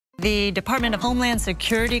The Department of Homeland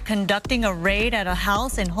Security conducting a raid at a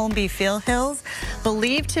house in Holmby Hills,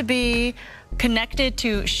 believed to be connected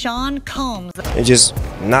to Sean Combs. And just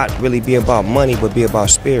not really be about money, but be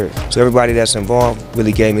about spirit. So everybody that's involved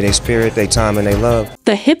really gave me their spirit, their time, and their love.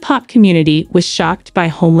 The hip-hop community was shocked by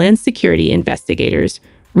Homeland Security investigators'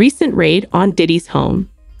 recent raid on Diddy's home.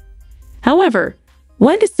 However,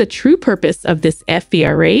 what is the true purpose of this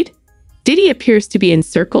FBI raid? Diddy appears to be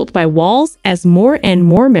encircled by walls as more and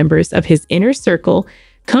more members of his inner circle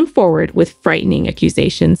come forward with frightening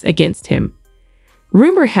accusations against him.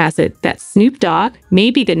 Rumor has it that Snoop Dogg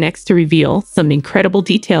may be the next to reveal some incredible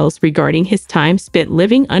details regarding his time spent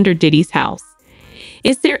living under Diddy's house.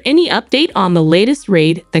 Is there any update on the latest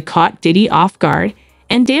raid that caught Diddy off guard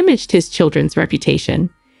and damaged his children's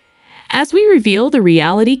reputation? As we reveal the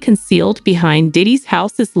reality concealed behind Diddy's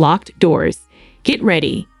house's locked doors, get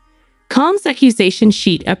ready. Combs' accusation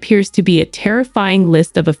sheet appears to be a terrifying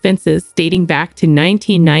list of offenses dating back to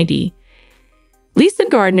 1990. Lisa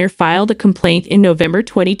Gardner filed a complaint in November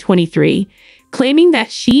 2023, claiming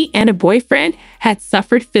that she and a boyfriend had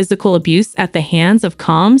suffered physical abuse at the hands of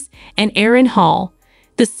Combs and Aaron Hall.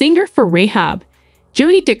 The singer for Rahab,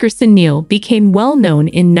 Jody Dickerson-Neal, became well known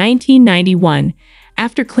in 1991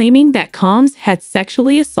 after claiming that Combs had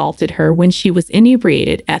sexually assaulted her when she was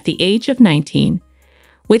inebriated at the age of 19.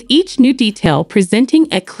 With each new detail presenting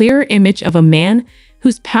a clearer image of a man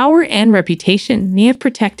whose power and reputation may have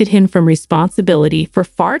protected him from responsibility for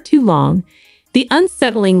far too long, the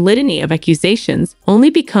unsettling litany of accusations only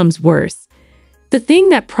becomes worse. The thing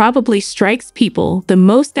that probably strikes people the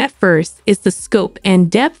most at first is the scope and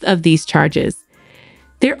depth of these charges.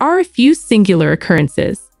 There are a few singular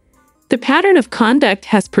occurrences. The pattern of conduct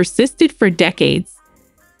has persisted for decades.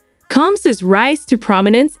 Combs' rise to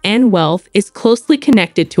prominence and wealth is closely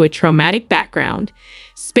connected to a traumatic background,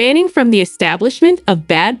 spanning from the establishment of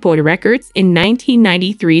Bad Boy Records in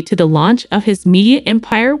 1993 to the launch of his media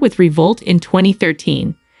empire with Revolt in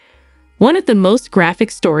 2013. One of the most graphic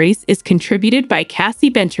stories is contributed by Cassie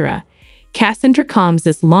Ventura, Cassandra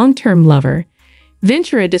Combs' long-term lover.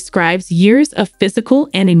 Ventura describes years of physical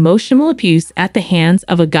and emotional abuse at the hands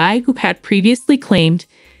of a guy who had previously claimed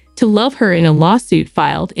to love her in a lawsuit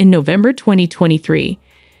filed in November 2023.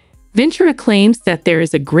 Ventura claims that there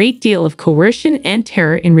is a great deal of coercion and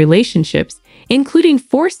terror in relationships, including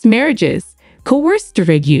forced marriages, coerced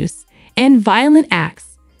drug use, and violent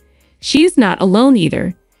acts. She is not alone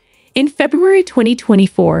either. In February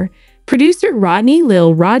 2024, producer Rodney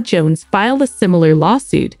Lil Rod Jones filed a similar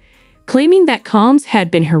lawsuit, claiming that Combs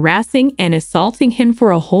had been harassing and assaulting him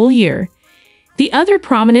for a whole year. The other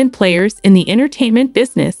prominent players in the entertainment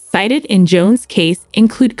business cited in Jones' case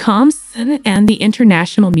include Combs and the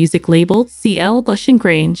international music label CL Bush &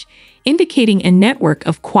 Grange, indicating a network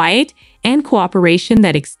of quiet and cooperation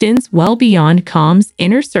that extends well beyond Combs'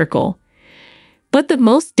 inner circle. But the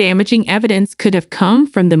most damaging evidence could have come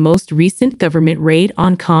from the most recent government raid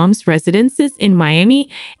on Combs' residences in Miami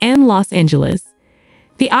and Los Angeles.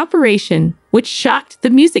 The operation, which shocked the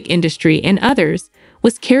music industry and others,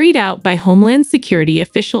 was carried out by Homeland Security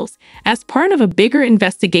officials as part of a bigger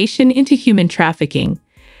investigation into human trafficking.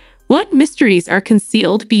 What mysteries are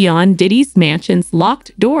concealed beyond Diddy's mansion's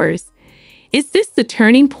locked doors? Is this the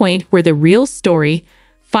turning point where the real story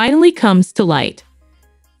finally comes to light?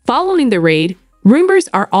 Following the raid, rumors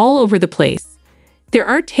are all over the place. There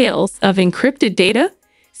are tales of encrypted data,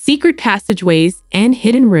 secret passageways, and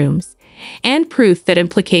hidden rooms, and proof that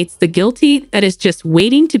implicates the guilty that is just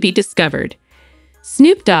waiting to be discovered.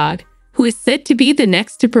 Snoop Dogg, who is said to be the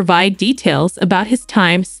next to provide details about his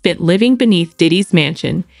time spent living beneath Diddy's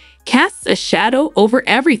mansion, casts a shadow over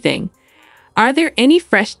everything. Are there any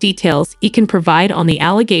fresh details he can provide on the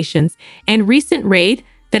allegations and recent raid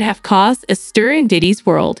that have caused a stir in Diddy's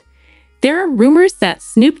world? There are rumors that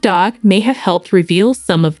Snoop Dogg may have helped reveal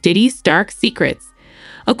some of Diddy's dark secrets,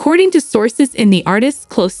 according to sources in the artist's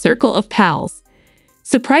close circle of pals.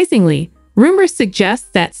 Surprisingly, rumors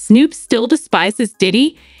suggest that Snoop still despises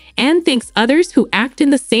Diddy and thinks others who act in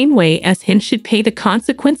the same way as him should pay the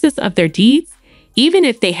consequences of their deeds, even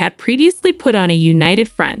if they had previously put on a united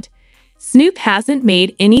front. Snoop hasn't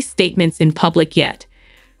made any statements in public yet,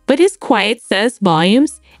 but his quiet says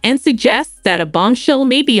volumes and suggests that a bombshell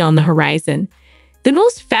may be on the horizon. The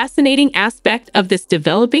most fascinating aspect of this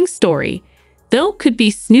developing story, though, could be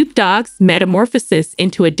Snoop Dogg's metamorphosis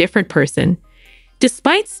into a different person.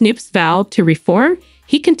 Despite Snoop's vow to reform,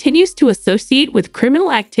 he continues to associate with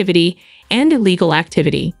criminal activity and illegal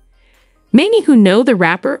activity. Many who know the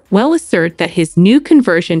rapper well assert that his new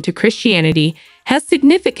conversion to Christianity has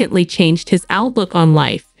significantly changed his outlook on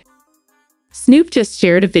life. Snoop just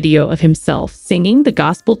shared a video of himself singing the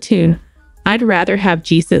gospel tune, "I'd Rather Have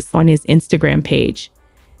Jesus," on his Instagram page.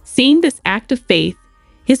 Seeing this act of faith,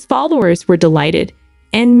 his followers were delighted,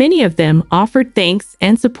 and many of them offered thanks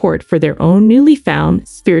and support for their own newly found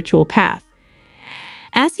spiritual path.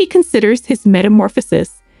 As he considers his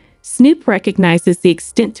metamorphosis, Snoop recognizes the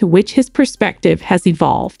extent to which his perspective has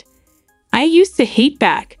evolved. "I used to hate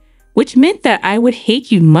back, which meant that I would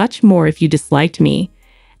hate you much more if you disliked me,"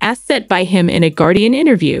 as said by him in a Guardian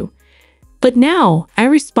interview. "But now I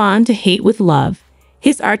respond to hate with love."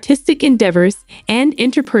 His artistic endeavors and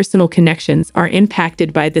interpersonal connections are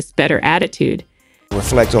impacted by this better attitude.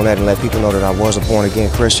 Reflect on that and let people know that I was a born-again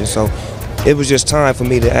Christian. So it was just time for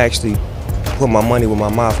me to actually put my money where my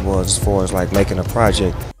mouth was as far as like making a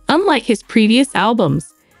project. Unlike his previous albums,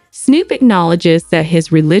 Snoop acknowledges that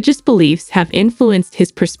his religious beliefs have influenced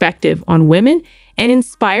his perspective on women and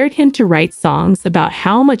inspired him to write songs about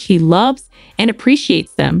how much he loves and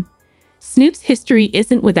appreciates them. Snoop's history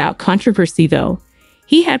isn't without controversy, though.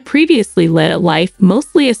 He had previously led a life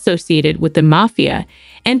mostly associated with the mafia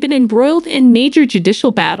and been embroiled in major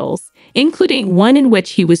judicial battles, including one in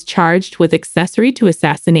which he was charged with accessory to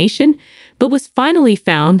assassination, but was finally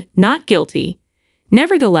found not guilty.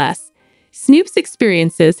 Nevertheless, Snoop's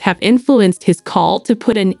experiences have influenced his call to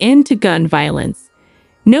put an end to gun violence.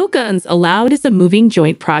 No Guns Allowed is a moving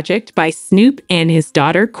joint project by Snoop and his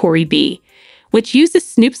daughter Corey B., which uses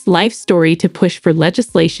Snoop's life story to push for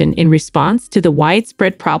legislation in response to the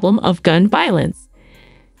widespread problem of gun violence.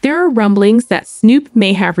 There are rumblings that Snoop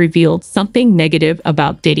may have revealed something negative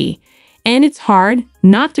about Diddy, and it's hard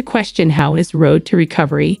not to question how his road to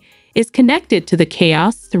recovery is connected to the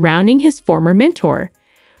chaos surrounding his former mentor.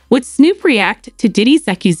 Would Snoop react to Diddy's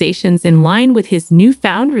accusations in line with his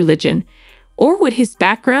newfound religion, or would his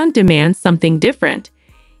background demand something different?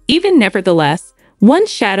 Even nevertheless, one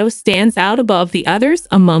shadow stands out above the others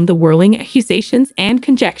among the whirling accusations and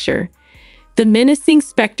conjecture: the menacing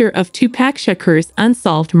specter of Tupac Shakur's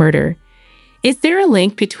unsolved murder. Is there a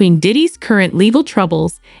link between Diddy's current legal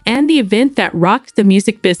troubles and the event that rocked the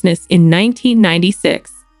music business in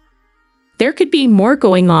 1996? There could be more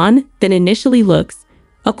going on than initially looks,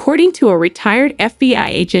 according to a retired FBI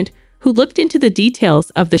agent who looked into the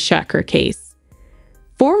details of the Shakur case.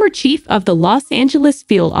 Former chief of the Los Angeles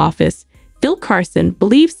field office, Phil Carson,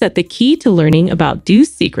 believes that the key to learning about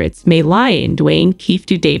Dew's secrets may lie in Dwayne Keefe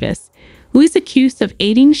Davis, who is accused of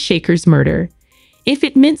aiding Shakur's murder. If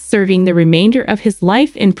it meant serving the remainder of his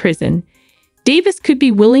life in prison, Davis could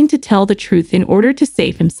be willing to tell the truth in order to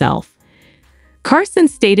save himself. Carson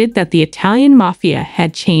stated that the Italian mafia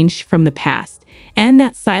had changed from the past, and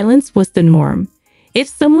that silence was the norm. If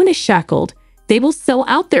someone is shackled, they will sell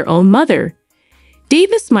out their own mother.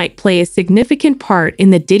 Davis might play a significant part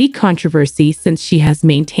in the Diddy controversy, since she has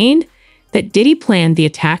maintained that Diddy planned the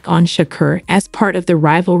attack on Shakur as part of the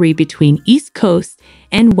rivalry between East Coast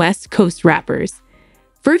and West Coast rappers.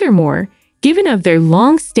 Furthermore, given of their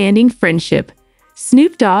long-standing friendship,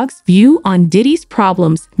 Snoop Dogg's view on Diddy's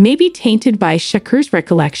problems may be tainted by Shakur's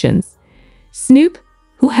recollections. Snoop,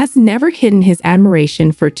 who has never hidden his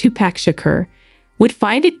admiration for Tupac Shakur, would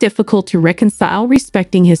find it difficult to reconcile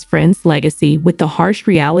respecting his friend's legacy with the harsh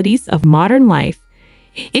realities of modern life.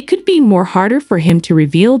 It could be more harder for him to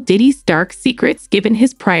reveal Diddy's dark secrets given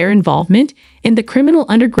his prior involvement in the criminal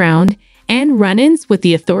underground and run-ins with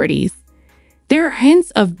the authorities. There are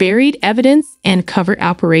hints of buried evidence and covert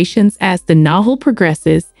operations as the novel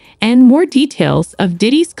progresses, and more details of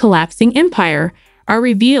Diddy's collapsing empire are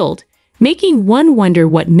revealed, making one wonder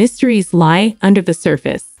what mysteries lie under the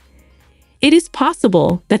surface. It is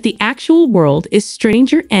possible that the actual world is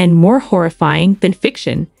stranger and more horrifying than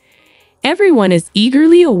fiction. Everyone is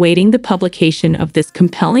eagerly awaiting the publication of this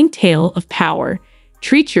compelling tale of power,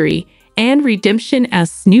 treachery, and redemption as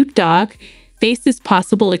Snoop Dogg faces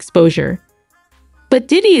possible exposure. But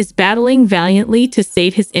Diddy is battling valiantly to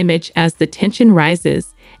save his image as the tension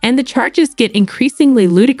rises and the charges get increasingly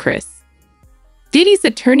ludicrous. Diddy's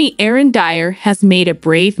attorney Aaron Dyer has made a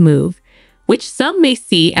brave move, which some may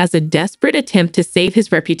see as a desperate attempt to save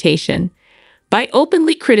his reputation, by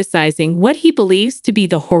openly criticizing what he believes to be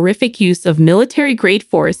the horrific use of military-grade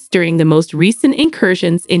force during the most recent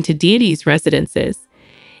incursions into Diddy's residences.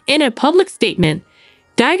 In a public statement,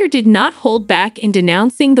 Dyer did not hold back in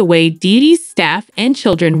denouncing the way Diddy's staff and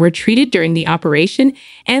children were treated during the operation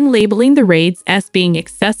and labeling the raids as being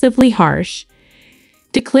excessively harsh,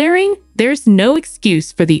 declaring there's no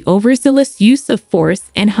excuse for the overzealous use of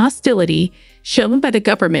force and hostility shown by the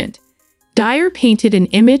government. Dyer painted an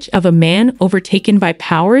image of a man overtaken by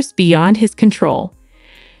powers beyond his control.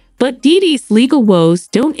 But Diddy's legal woes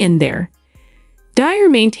don't end there. Dyer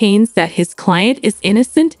maintains that his client is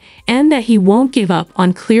innocent and that he won't give up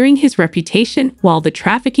on clearing his reputation while the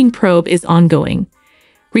trafficking probe is ongoing.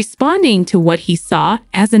 Responding to what he saw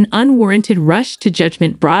as an unwarranted rush to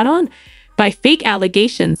judgment brought on by fake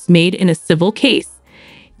allegations made in a civil case,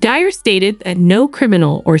 Dyer stated that no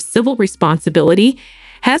criminal or civil responsibility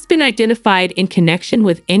has been identified in connection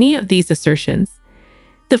with any of these assertions.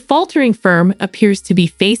 The faltering firm appears to be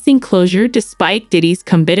facing closure despite Diddy's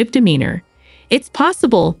combative demeanor. It's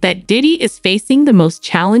possible that Diddy is facing the most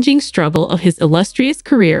challenging struggle of his illustrious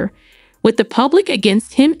career, with the public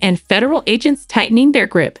against him and federal agents tightening their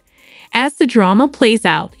grip. As the drama plays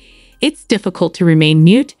out, it's difficult to remain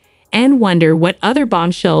mute and wonder what other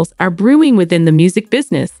bombshells are brewing within the music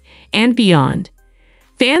business and beyond.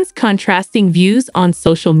 Fans' contrasting views on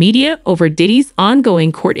social media over Diddy's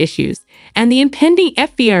ongoing court issues and the impending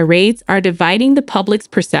FBI raids are dividing the public's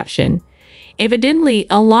perception. Evidently,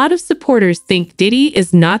 a lot of supporters think Diddy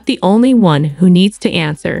is not the only one who needs to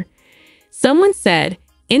answer. Someone said,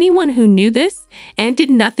 anyone who knew this and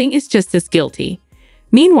did nothing is just as guilty.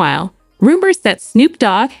 Meanwhile, rumors that Snoop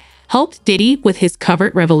Dogg helped Diddy with his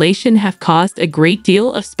covert revelation have caused a great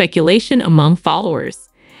deal of speculation among followers.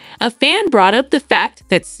 A fan brought up the fact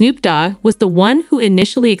that Snoop Dogg was the one who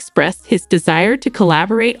initially expressed his desire to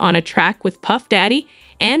collaborate on a track with Puff Daddy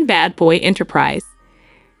and Bad Boy Enterprise.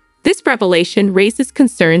 This revelation raises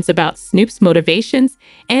concerns about Snoop's motivations,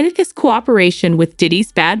 and if his cooperation with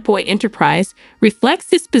Diddy's Bad Boy Enterprise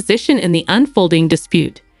reflects his position in the unfolding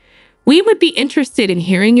dispute. We would be interested in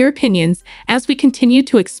hearing your opinions as we continue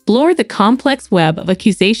to explore the complex web of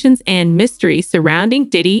accusations and mystery surrounding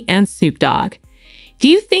Diddy and Snoop Dogg. Do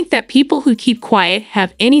you think that people who keep quiet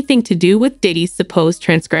have anything to do with Diddy's supposed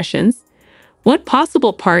transgressions? What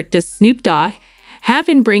possible part does Snoop Dogg have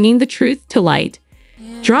in bringing the truth to light?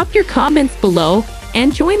 Drop your comments below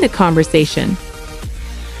and join the conversation.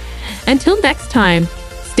 Until next time,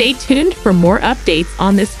 stay tuned for more updates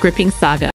on this gripping saga.